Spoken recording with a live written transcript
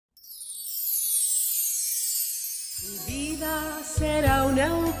Mi vida será una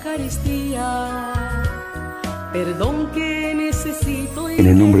Eucaristía, perdón que necesito. En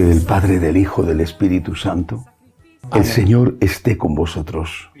el nombre del Padre, del Hijo, del Espíritu Santo, el Señor esté con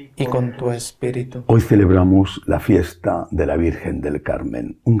vosotros. Y con tu espíritu. Hoy celebramos la fiesta de la Virgen del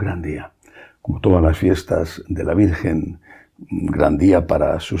Carmen, un gran día. Como todas las fiestas de la Virgen, un gran día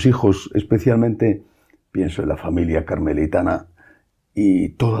para sus hijos, especialmente pienso en la familia carmelitana y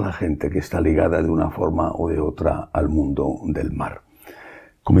toda la gente que está ligada de una forma o de otra al mundo del mar.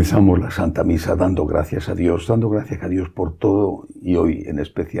 Comenzamos la Santa Misa dando gracias a Dios por todo y hoy en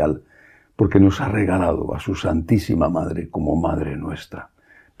especial porque nos ha regalado a su Santísima Madre como Madre nuestra.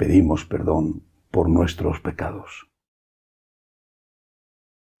 Pedimos perdón por nuestros pecados.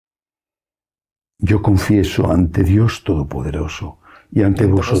 Yo confieso ante Dios Todopoderoso y ante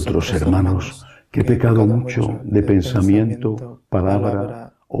vosotros, hermanos, que he pecado mucho de pensamiento,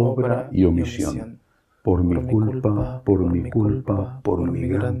 palabra, obra y omisión. Por mi culpa, por mi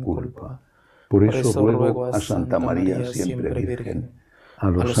gran culpa. Por eso ruego a Santa María, siempre Virgen, a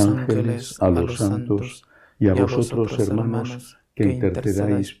los ángeles, a los santos y a vosotros, hermanos, que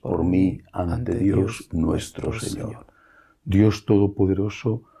intercedáis por mí ante Dios nuestro Señor. Dios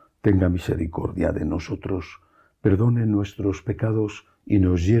Todopoderoso, tenga misericordia de nosotros, perdone nuestros pecados y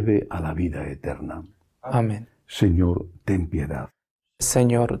nos lleve a la vida eterna. Amén. Señor, ten piedad.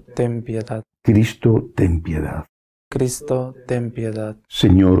 Señor, ten piedad. Cristo, ten piedad. Cristo, ten piedad.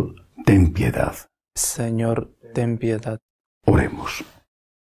 Señor, ten piedad. Señor, ten piedad. Oremos.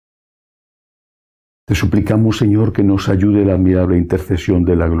 Te suplicamos, Señor, que nos ayude la admirable intercesión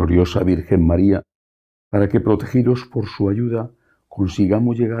de la gloriosa Virgen María, para que, protegidos por su ayuda,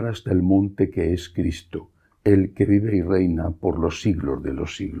 consigamos llegar hasta el monte que es Cristo, el que vive y reina por los siglos de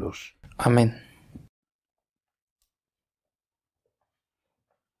los siglos. Amén.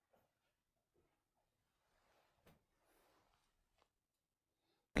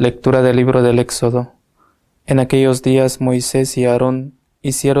 Lectura del libro del Éxodo. En aquellos días Moisés y Aarón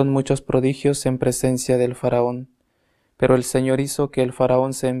hicieron muchos prodigios en presencia del faraón, pero el Señor hizo que el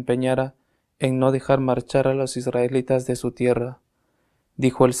faraón se empeñara en no dejar marchar a los israelitas de su tierra.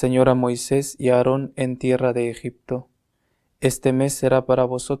 Dijo el Señor a Moisés y a Aarón en tierra de Egipto: Este mes será para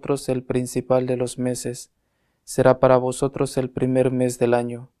vosotros el principal de los meses, será para vosotros el primer mes del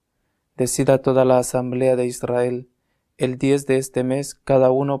año. Decid a toda la asamblea de Israel: el 10 de este mes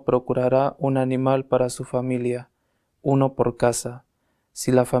cada uno procurará un animal para su familia, uno por casa.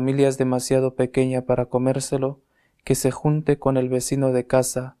 Si la familia es demasiado pequeña para comérselo, que se junte con el vecino de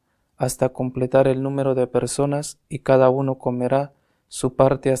casa hasta completar el número de personas y cada uno comerá su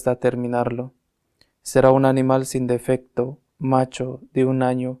parte hasta terminarlo. Será un animal sin defecto, macho, de 1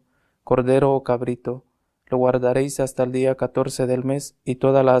 año, cordero o cabrito. Lo guardaréis hasta el día 14 del mes y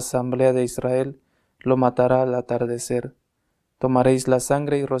toda la asamblea de Israel lo matará al atardecer. Tomaréis la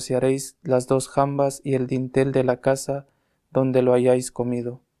sangre y rociaréis las 2 jambas y el dintel de la casa donde lo hayáis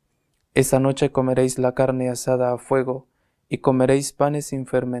comido. Esa noche comeréis la carne asada a fuego, y comeréis panes sin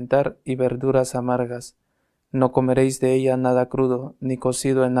fermentar y verduras amargas. No comeréis de ella nada crudo, ni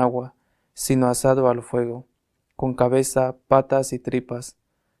cocido en agua, sino asado al fuego, con cabeza, patas y tripas.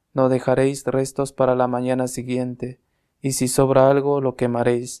 No dejaréis restos para la mañana siguiente, y si sobra algo lo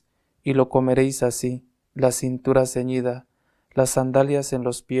quemaréis, y lo comeréis así, la cintura ceñida, las sandalias en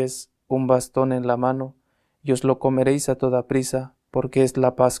los pies, un bastón en la mano, y os lo comeréis a toda prisa, porque es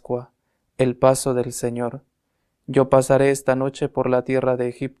la Pascua, el paso del Señor. Yo pasaré esta noche por la tierra de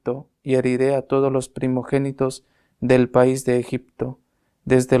Egipto, y heriré a todos los primogénitos del país de Egipto,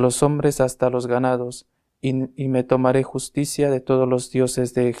 desde los hombres hasta los ganados, y me tomaré justicia de todos los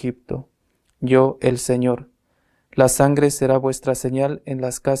dioses de Egipto. Yo, el Señor. La sangre será vuestra señal en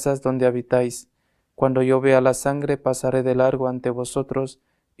las casas donde habitáis. Cuando yo vea la sangre pasaré de largo ante vosotros,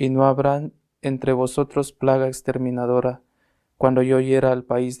 y no habrá entre vosotros plaga exterminadora. Cuando yo hiera al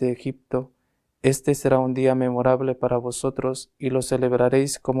país de Egipto, este será un día memorable para vosotros, y lo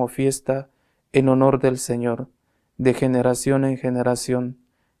celebraréis como fiesta en honor del Señor. De generación en generación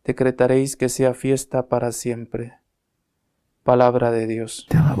decretaréis que sea fiesta para siempre. Palabra de Dios.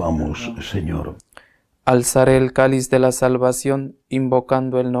 Te alabamos, Señor. Alzaré el cáliz de la salvación,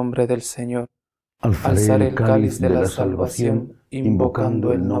 invocando el nombre del Señor. Alzaré el cáliz de la salvación,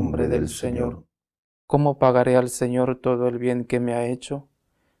 invocando el nombre del Señor. ¿Cómo pagaré al Señor todo el bien que me ha hecho?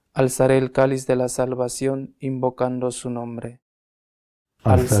 Alzaré el cáliz de la salvación, invocando su nombre.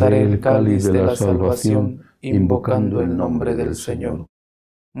 Alzaré el cáliz de la salvación, invocando el nombre del Señor.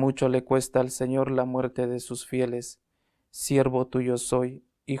 Mucho le cuesta al Señor la muerte de sus fieles. Siervo tuyo soy,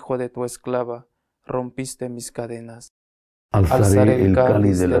 hijo de tu esclava, rompiste mis cadenas. Alzaré el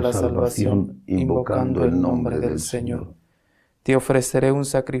cáliz de la salvación, invocando el nombre del Señor. Te ofreceré un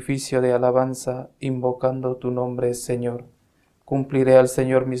sacrificio de alabanza, invocando tu nombre, Señor. Cumpliré al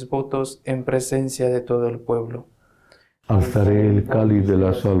Señor mis votos en presencia de todo el pueblo. Alzaré el cáliz de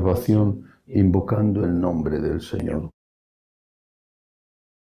la salvación, invocando el nombre del Señor.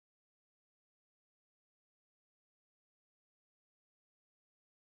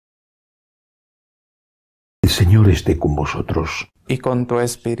 El Señor esté con vosotros. Y con tu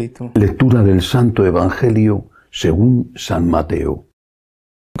espíritu. Lectura del Santo Evangelio según San Mateo.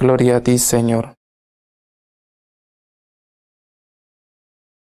 Gloria a ti, Señor.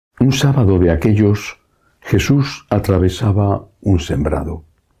 Un sábado de aquellos, Jesús atravesaba un sembrado.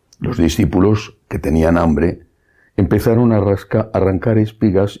 Los discípulos, que tenían hambre, empezaron a arrancar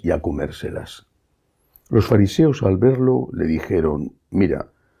espigas y a comérselas. Los fariseos, al verlo, le dijeron: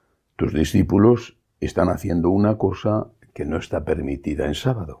 «Mira, tus discípulos están haciendo una cosa que no está permitida en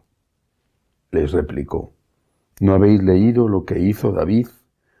sábado». Les replicó: ¿no habéis leído lo que hizo David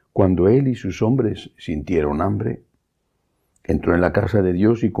cuando él y sus hombres sintieron hambre? Entró en la casa de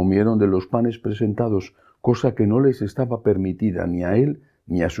Dios y comieron de los panes presentados, cosa que no les estaba permitida ni a él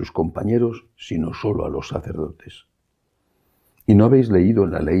ni a sus compañeros, sino solo a los sacerdotes. ¿Y no habéis leído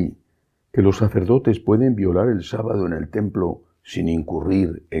en la ley que los sacerdotes pueden violar el sábado en el templo sin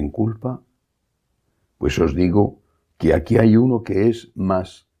incurrir en culpa? Pues os digo que aquí hay uno que es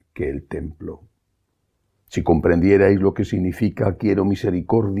más que el templo. Si comprendierais lo que significa quiero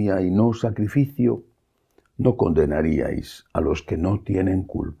misericordia y no sacrificio, no condenaríais a los que no tienen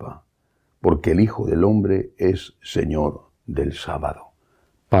culpa, porque el Hijo del Hombre es Señor del sábado.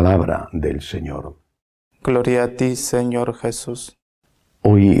 Palabra del Señor. Gloria a ti, Señor Jesús.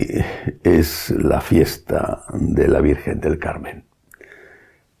 Hoy es la fiesta de la Virgen del Carmen.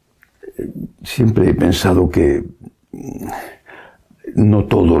 Siempre he pensado que no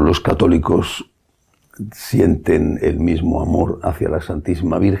todos los católicos sienten el mismo amor hacia la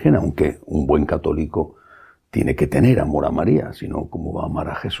Santísima Virgen, aunque un buen católico tiene que tener amor a María, sino cómo va a amar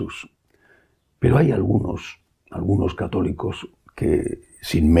a Jesús. Pero hay algunos católicos que,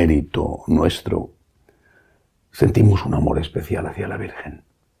 sin mérito nuestro, sentimos un amor especial hacia la Virgen.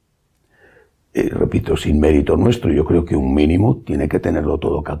 Repito, sin mérito nuestro, yo creo que un mínimo tiene que tenerlo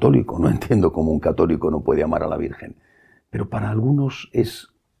todo católico. No entiendo cómo un católico no puede amar a la Virgen. Pero para algunos es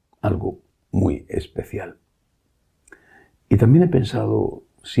algo muy especial. Y también he pensado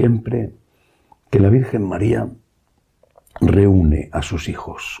siempre que la Virgen María reúne a sus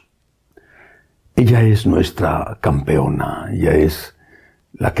hijos. Ella es nuestra campeona, ella es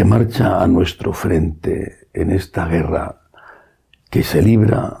la que marcha a nuestro frente en esta guerra que se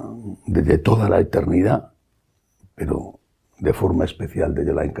libra desde toda la eternidad, pero de forma especial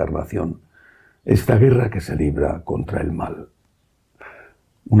desde la Encarnación, esta guerra que se libra contra el mal.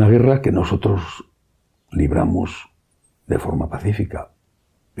 Una guerra que nosotros libramos de forma pacífica,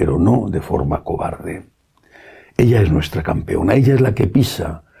 pero no de forma cobarde. Ella es nuestra campeona, ella es la que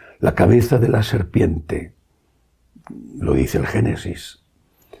pisa la cabeza de la serpiente, lo dice el Génesis.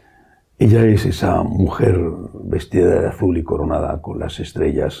 Ella es esa mujer vestida de azul y coronada con las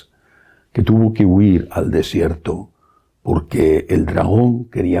estrellas que tuvo que huir al desierto porque el dragón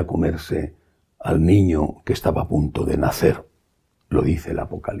quería comerse al niño que estaba a punto de nacer, lo dice el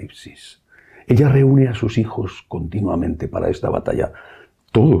Apocalipsis. Ella reúne a sus hijos continuamente para esta batalla.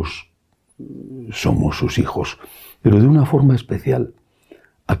 Todos somos sus hijos, pero de una forma especial.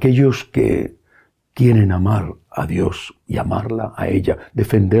 Aquellos que quieren amar a Dios y amarla a ella,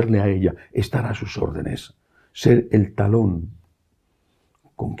 defenderle a ella, estar a sus órdenes, ser el talón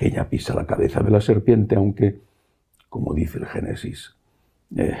con que ella pisa la cabeza de la serpiente, aunque, como dice el Génesis,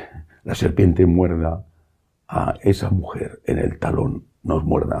 la serpiente muerda a esa mujer en el talón, nos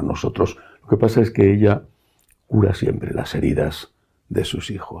muerda a nosotros. Lo que pasa es que ella cura siempre las heridas de sus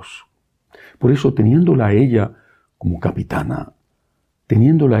hijos. Por eso, teniéndola a ella como capitana,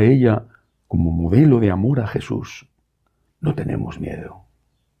 teniéndola a ella como modelo de amor a Jesús, no tenemos miedo.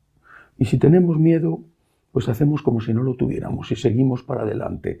 Y si tenemos miedo, pues hacemos como si no lo tuviéramos y seguimos para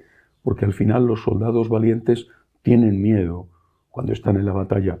adelante, porque al final los soldados valientes tienen miedo cuando están en la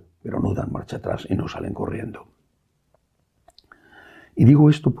batalla, pero no dan marcha atrás y no salen corriendo. Y digo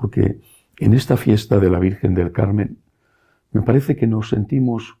esto porque en esta fiesta de la Virgen del Carmen me parece que nos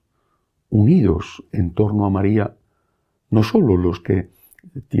sentimos unidos en torno a María, no solo los que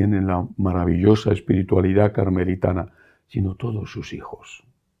tienen la maravillosa espiritualidad carmelitana, sino todos sus hijos.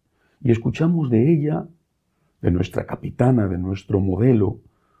 Y escuchamos de ella, de nuestra capitana, de nuestro modelo,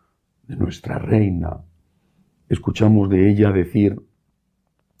 de nuestra reina, escuchamos de ella decir: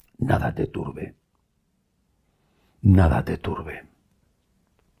 nada te turbe. nada te turbe.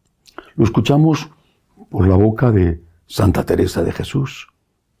 Lo escuchamos por la boca de Santa Teresa de Jesús,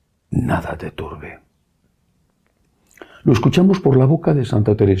 nada te turbe. Lo escuchamos por la boca de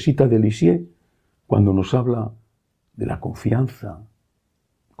Santa Teresita de Lisieux cuando nos habla de la confianza,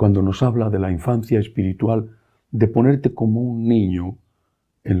 cuando nos habla de la infancia espiritual, de ponerte como un niño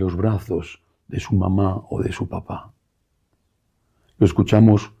en los brazos de su mamá o de su papá. Lo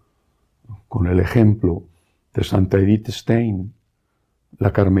escuchamos con el ejemplo de Santa Edith Stein,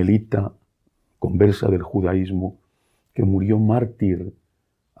 la carmelita conversa del judaísmo, que murió mártir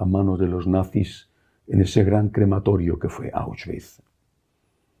a manos de los nazis en ese gran crematorio que fue Auschwitz.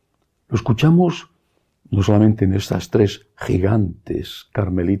 Lo escuchamos no solamente en estas tres gigantes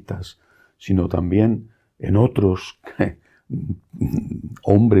carmelitas, sino también en otros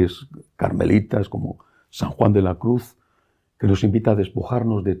hombres carmelitas como San Juan de la Cruz, que nos invita a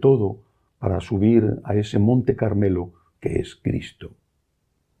despojarnos de todo para subir a ese monte Carmelo que es Cristo.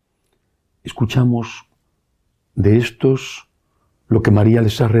 Escuchamos de estos lo que María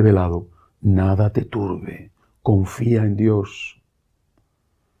les ha revelado: nada te turbe, confía en Dios.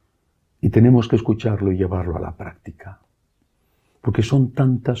 Y tenemos que escucharlo y llevarlo a la práctica, porque son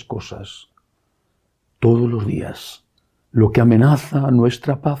tantas cosas todos los días lo que amenaza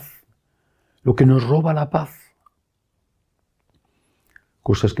nuestra paz, lo que nos roba la paz.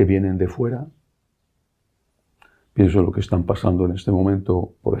 Cosas que vienen de fuera. Pienso en lo que están pasando en este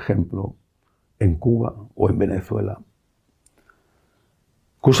momento, por ejemplo, en Cuba o en Venezuela.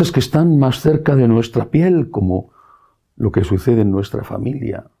 Cosas que están más cerca de nuestra piel, como lo que sucede en nuestra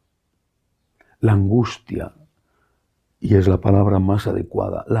familia. La angustia, y es la palabra más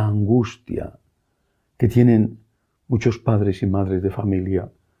adecuada, la angustia que tienen muchos padres y madres de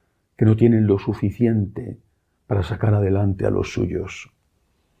familia que no tienen lo suficiente para sacar adelante a los suyos,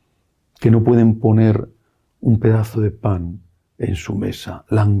 que no pueden poner un pedazo de pan en su mesa,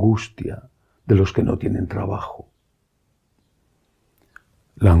 la angustia de los que no tienen trabajo,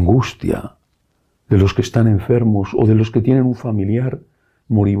 la angustia de los que están enfermos o de los que tienen un familiar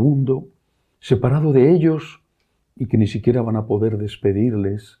moribundo, separado de ellos y que ni siquiera van a poder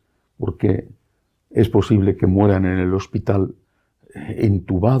despedirles porque es posible que mueran en el hospital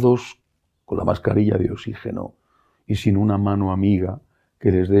entubados con la mascarilla de oxígeno y sin una mano amiga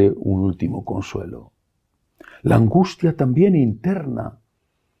que les dé un último consuelo. La angustia también interna,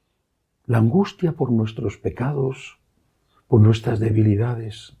 la angustia por nuestros pecados, por nuestras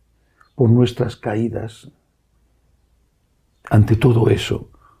debilidades, por nuestras caídas. Ante todo eso,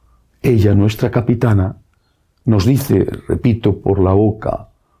 ella, nuestra capitana, nos dice, repito, por la boca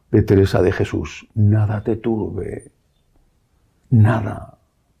de Teresa de Jesús: nada te turbe, nada.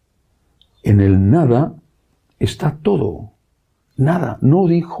 En el nada está todo, nada. No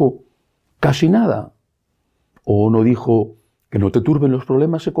dijo casi nada, o no dijo que no te turben los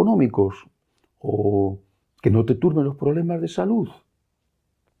problemas económicos, o que no te turben los problemas de salud.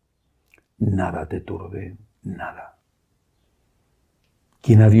 Nada te turbe, nada.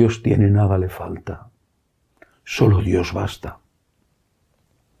 Quien a Dios tiene, nada le falta. Solo Dios basta.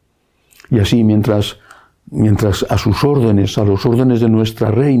 Y así, mientras a sus órdenes, a los órdenes de nuestra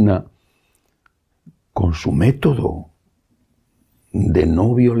reina, con su método de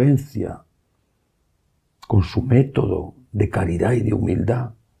no violencia, con su método de caridad y de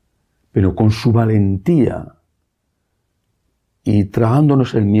humildad, pero con su valentía y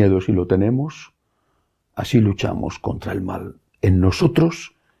tragándonos el miedo si lo tenemos, así luchamos contra el mal, en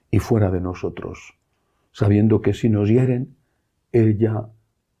nosotros y fuera de nosotros, sabiendo que si nos hieren, ella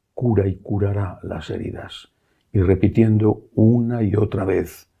cura y curará las heridas, y repitiendo una y otra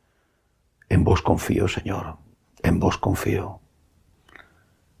vez: en vos confío, Señor, en vos confío.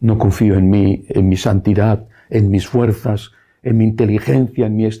 No confío en mí, en mi santidad, en mis fuerzas, en mi inteligencia,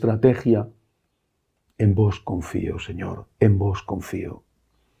 en mi estrategia. En vos confío, Señor, en vos confío.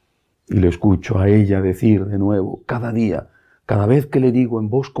 Y le escucho a ella decir de nuevo, cada día, cada vez que le digo en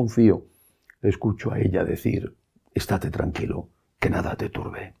vos confío, le escucho a ella decir: estate tranquilo, que nada te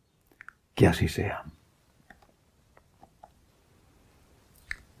turbe. Que así sea.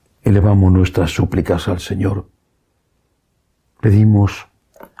 Elevamos nuestras súplicas al Señor. Pedimos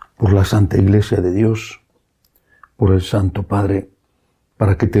por la Santa Iglesia de Dios, por el Santo Padre,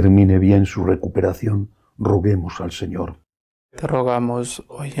 para que termine bien su recuperación. Roguemos al Señor. Te rogamos,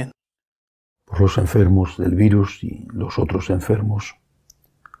 oye. Por los enfermos del virus y los otros enfermos,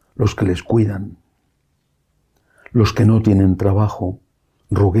 los que les cuidan, los que no tienen trabajo,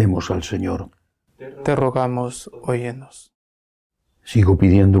 roguemos al Señor. Te rogamos, óyenos. Sigo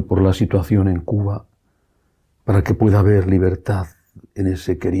pidiendo por la situación en Cuba, para que pueda haber libertad en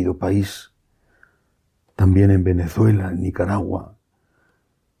ese querido país, también en Venezuela, en Nicaragua,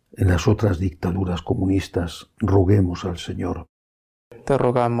 en las otras dictaduras comunistas, roguemos al Señor. Te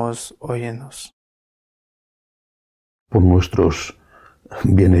rogamos, óyenos. Por nuestros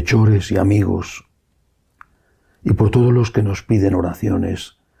bienhechores y amigos, y por todos los que nos piden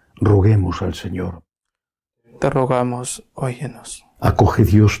oraciones, roguemos al Señor. Te rogamos, óyenos. Acoge,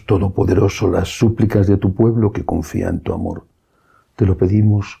 Dios Todopoderoso, las súplicas de tu pueblo que confía en tu amor. Te lo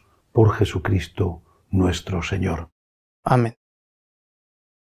pedimos por Jesucristo nuestro Señor. Amén.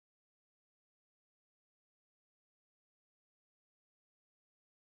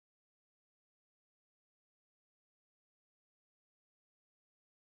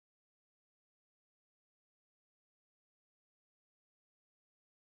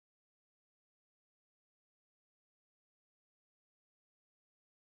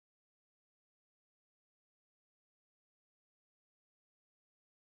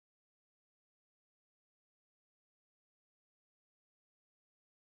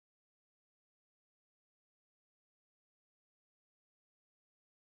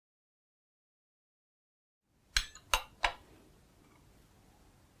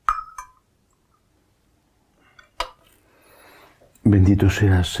 Bendito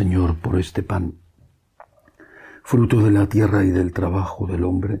seas, Señor, por este pan, fruto de la tierra y del trabajo del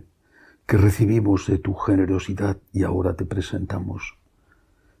hombre, que recibimos de tu generosidad y ahora te presentamos.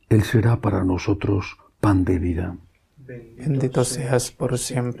 Él será para nosotros pan de vida. Bendito seas por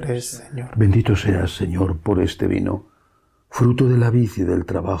siempre, Señor. Bendito seas, Señor, por este vino, fruto de la vid y del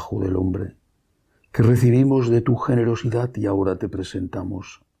trabajo del hombre, que recibimos de tu generosidad y ahora te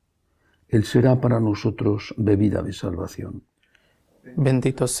presentamos. Él será para nosotros bebida de salvación.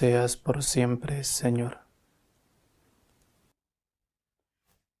 Bendito seas por siempre, Señor.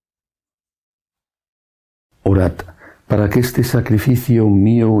 Orad para que este sacrificio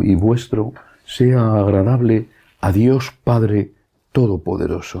mío y vuestro sea agradable a Dios Padre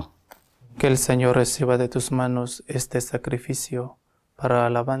Todopoderoso. Que el Señor reciba de tus manos este sacrificio para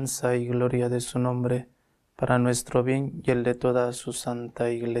alabanza y gloria de su nombre, para nuestro bien y el de toda su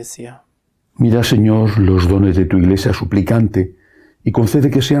santa Iglesia. Mira, Señor, los dones de tu Iglesia suplicante y concede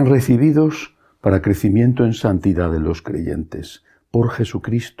que sean recibidos para crecimiento en santidad de los creyentes. Por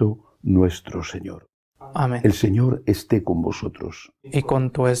Jesucristo nuestro Señor. Amén. El Señor esté con vosotros. Y con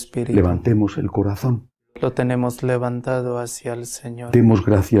tu espíritu. Levantemos el corazón. Lo tenemos levantado hacia el Señor. Demos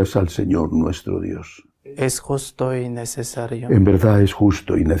gracias al Señor nuestro Dios. Es justo y necesario. En verdad es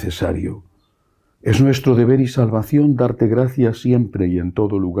justo y necesario. Es nuestro deber y salvación darte gracias siempre y en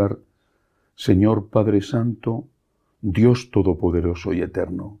todo lugar, Señor Padre Santo, Dios Todopoderoso y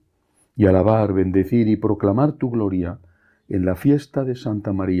Eterno, y alabar, bendecir y proclamar tu gloria en la fiesta de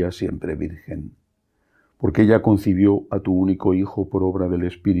Santa María siempre Virgen, porque ella concibió a tu único Hijo por obra del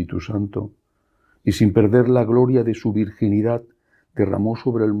Espíritu Santo, y sin perder la gloria de su virginidad, derramó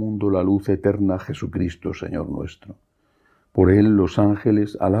sobre el mundo la luz eterna Jesucristo, Señor nuestro. Por él los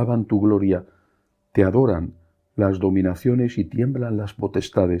ángeles alaban tu gloria, te adoran las dominaciones y tiemblan las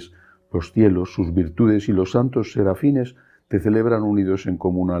potestades, los cielos, sus virtudes y los santos serafines te celebran unidos en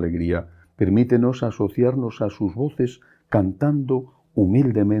común alegría. Permítenos asociarnos a sus voces cantando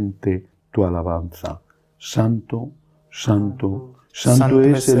humildemente tu alabanza. Santo, santo, santo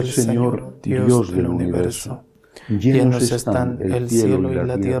es el Señor, Dios del universo. Llenos están el cielo y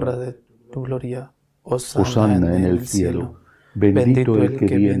la tierra de tu gloria. Hosana en el cielo. Bendito el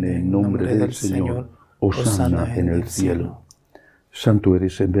que viene en nombre del Señor. Hosana en el cielo. Santo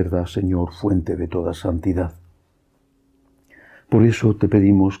eres en verdad, Señor, fuente de toda santidad. Por eso te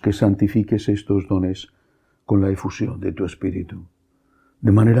pedimos que santifiques estos dones con la efusión de tu Espíritu,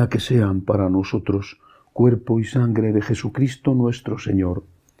 de manera que sean para nosotros cuerpo y sangre de Jesucristo nuestro Señor,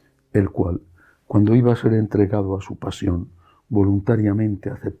 el cual, cuando iba a ser entregado a su pasión, voluntariamente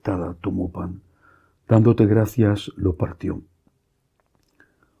aceptada tomó pan. Dándote gracias, lo partió.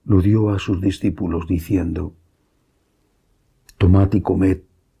 Lo dio a sus discípulos diciendo: Tomad y comed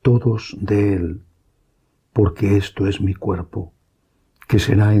todos de él, porque esto es mi cuerpo, que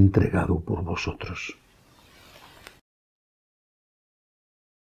será entregado por vosotros.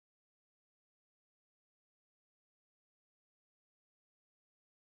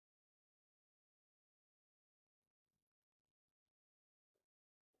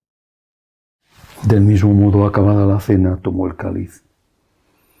 Del mismo modo, acabada la cena, tomó el cáliz.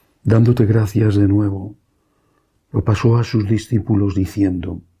 Dándote gracias de nuevo, lo pasó a sus discípulos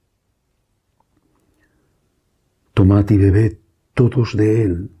diciendo: Tomad y bebed todos de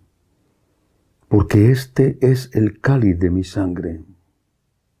él, porque este es el cáliz de mi sangre,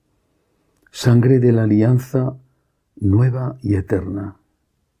 sangre de la alianza nueva y eterna,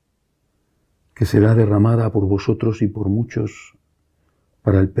 que será derramada por vosotros y por muchos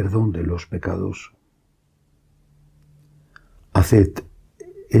para el perdón de los pecados. Haced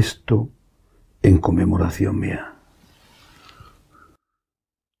esto en conmemoración mía.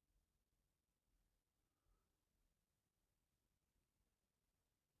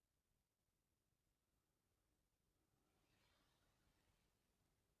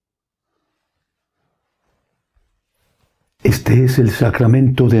 Este es el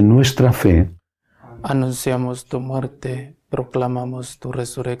sacramento de nuestra fe. Anunciamos tu muerte, proclamamos tu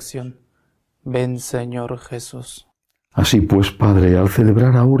resurrección. Ven, Señor Jesús. Así pues, Padre, al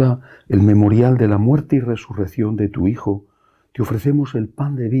celebrar ahora el memorial de la muerte y resurrección de tu Hijo, te ofrecemos el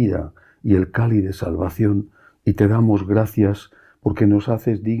pan de vida y el cáliz de salvación y te damos gracias porque nos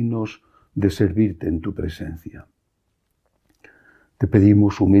haces dignos de servirte en tu presencia. Te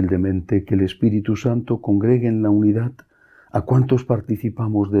pedimos humildemente que el Espíritu Santo congregue en la unidad a cuantos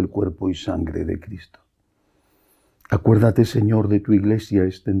participamos del cuerpo y sangre de Cristo. Acuérdate, Señor, de tu Iglesia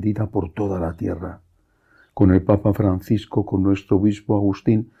extendida por toda la tierra, con el Papa Francisco, con nuestro obispo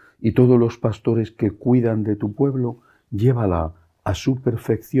Agustín y todos los pastores que cuidan de tu pueblo, llévala a su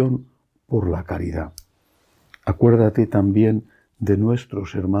perfección por la caridad. Acuérdate también de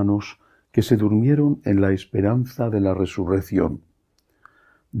nuestros hermanos que se durmieron en la esperanza de la resurrección,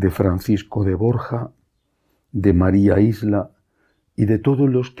 de Francisco de Borja, de María Isla y de todos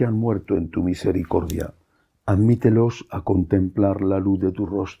los que han muerto en tu misericordia. Admítelos a contemplar la luz de tu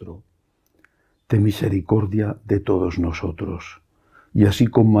rostro. Ten misericordia de todos nosotros. Y así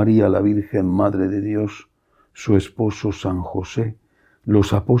con María, la Virgen Madre de Dios, su esposo San José,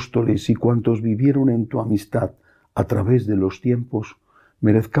 los apóstoles y cuantos vivieron en tu amistad a través de los tiempos,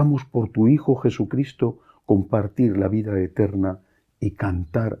 merezcamos por tu Hijo Jesucristo compartir la vida eterna y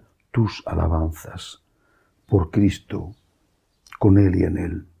cantar tus alabanzas. Por Cristo, con Él y en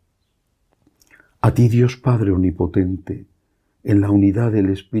Él. A ti, Dios Padre Omnipotente, en la unidad del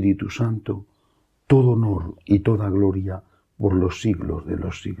Espíritu Santo, todo honor y toda gloria por los siglos de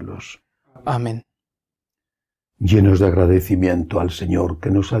los siglos. Amén. Llenos de agradecimiento al Señor que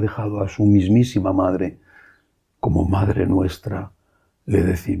nos ha dejado a su mismísima Madre, como Madre nuestra, le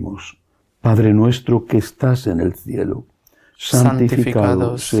decimos: Padre nuestro que estás en el cielo,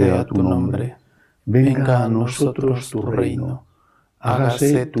 santificado sea tu nombre. Venga a nosotros tu reino.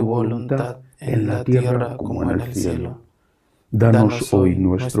 Hágase tu voluntad en la tierra como en el cielo. Danos hoy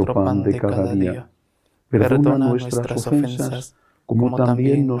nuestro pan de cada día. Perdona nuestras ofensas, como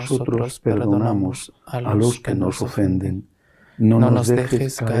también nosotros perdonamos a los que nos ofenden. No nos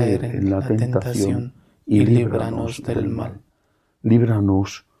dejes caer en la tentación y líbranos del mal.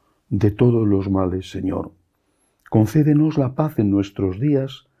 Líbranos de todos los males, Señor. Concédenos la paz en nuestros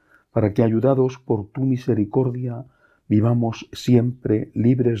días, para que, ayudados por tu misericordia, vivamos siempre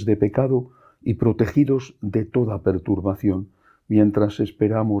libres de pecado y protegidos de toda perturbación, mientras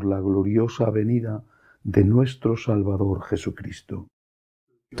esperamos la gloriosa venida de nuestro Salvador Jesucristo.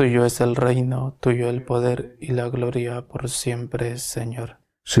 Tuyo es el reino, tuyo el poder y la gloria por siempre, Señor.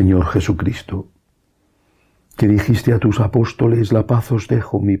 Señor Jesucristo, que dijiste a tus apóstoles: la paz os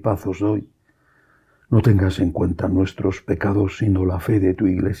dejo, mi paz os doy. No tengas en cuenta nuestros pecados, sino la fe de tu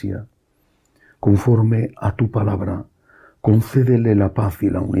Iglesia. Conforme a tu palabra, concédele la paz y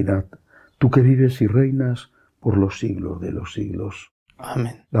la unidad, tú que vives y reinas por los siglos de los siglos.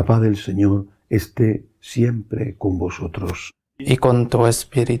 Amén. La paz del Señor esté siempre con vosotros. Y con tu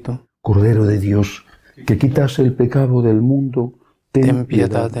espíritu. Cordero de Dios, que quitas el pecado del mundo, ten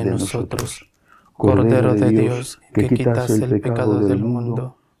piedad de nosotros. Cordero de Dios, que quitas el pecado del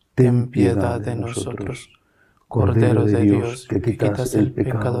mundo, ten piedad de nosotros. Cordero de Dios, que quitas el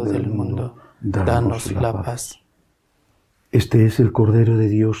pecado del mundo, danos la paz. Este es el Cordero de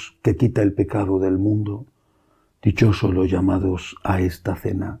Dios que quita el pecado del mundo. Dichosos los llamados a esta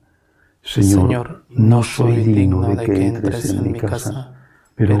cena. Señor, no soy digno de que entres en mi casa,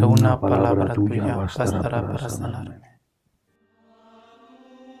 pero una palabra tuya bastará para sanarme.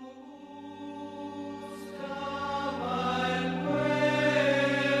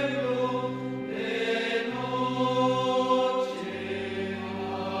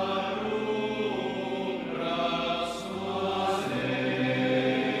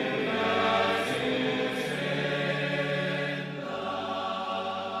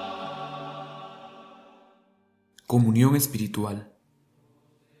 Comunión espiritual.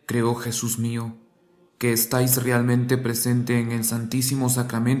 Creo, Jesús mío, que estáis realmente presente en el Santísimo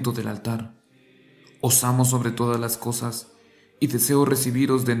Sacramento del altar. Os amo sobre todas las cosas y deseo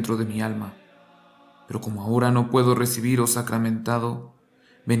recibiros dentro de mi alma. Pero como ahora no puedo recibiros sacramentado,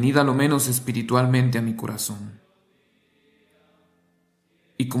 venid a lo menos espiritualmente a mi corazón.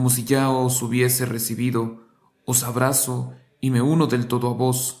 y como si ya os hubiese recibido, os abrazo y me uno del todo a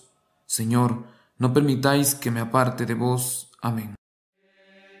vos. Señor, no permitáis que me aparte de vos. Amén.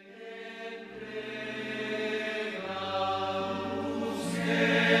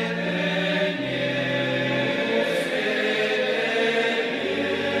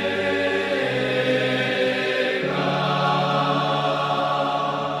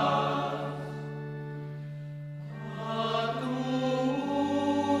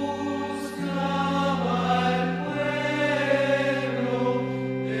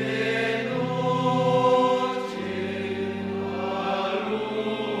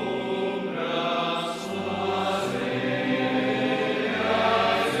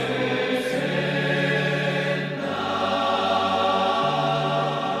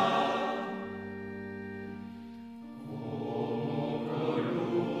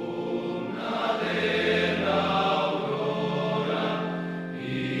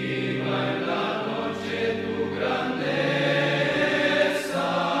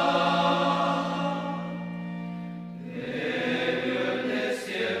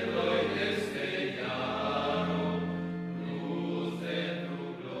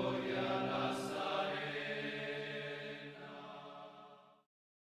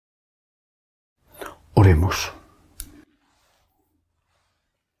 Oremos.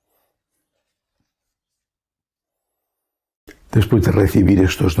 Después de recibir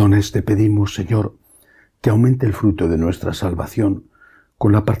estos dones, te pedimos, Señor, que aumente el fruto de nuestra salvación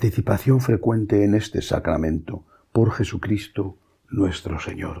con la participación frecuente en este sacramento, por Jesucristo nuestro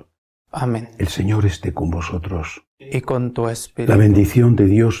Señor. Amén. El Señor esté con vosotros. Y con tu espíritu. La bendición de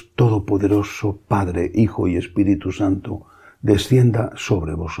Dios Todopoderoso, Padre, Hijo y Espíritu Santo, descienda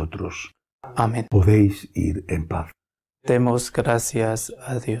sobre vosotros. Amén. Podéis ir en paz. Demos gracias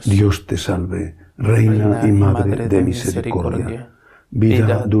a Dios. Dios te salve, Reina y Madre de misericordia,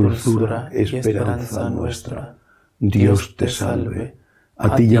 vida, dulzura, esperanza nuestra. Dios te salve.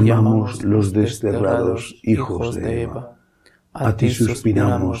 A ti llamamos los desterrados hijos de Eva. A ti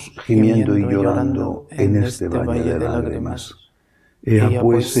suspiramos, gimiendo y llorando en este valle de lágrimas. Ea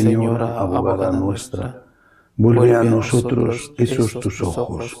pues, Señora, abogada nuestra, vuelve a nosotros esos tus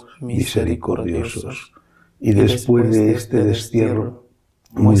ojos misericordiosos, y después de este destierro,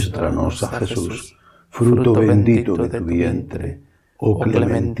 muéstranos a Jesús, fruto bendito de tu vientre, oh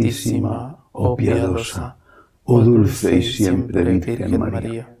clementísima, oh piadosa, oh dulce y siempre Virgen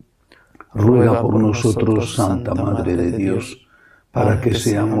María. Ruega por nosotros, Santa Madre de Dios, para que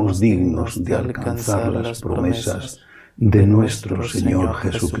seamos dignos de alcanzar las promesas de nuestro Señor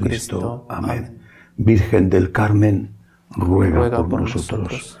Jesucristo. Amén. Virgen del Carmen, ruega por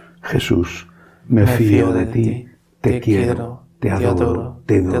nosotros. Jesús, me fío de ti, te quiero, te adoro,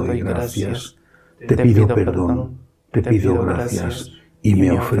 te doy gracias, te pido perdón, te pido gracias y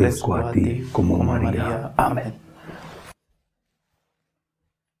me ofrezco a ti como María. Amén.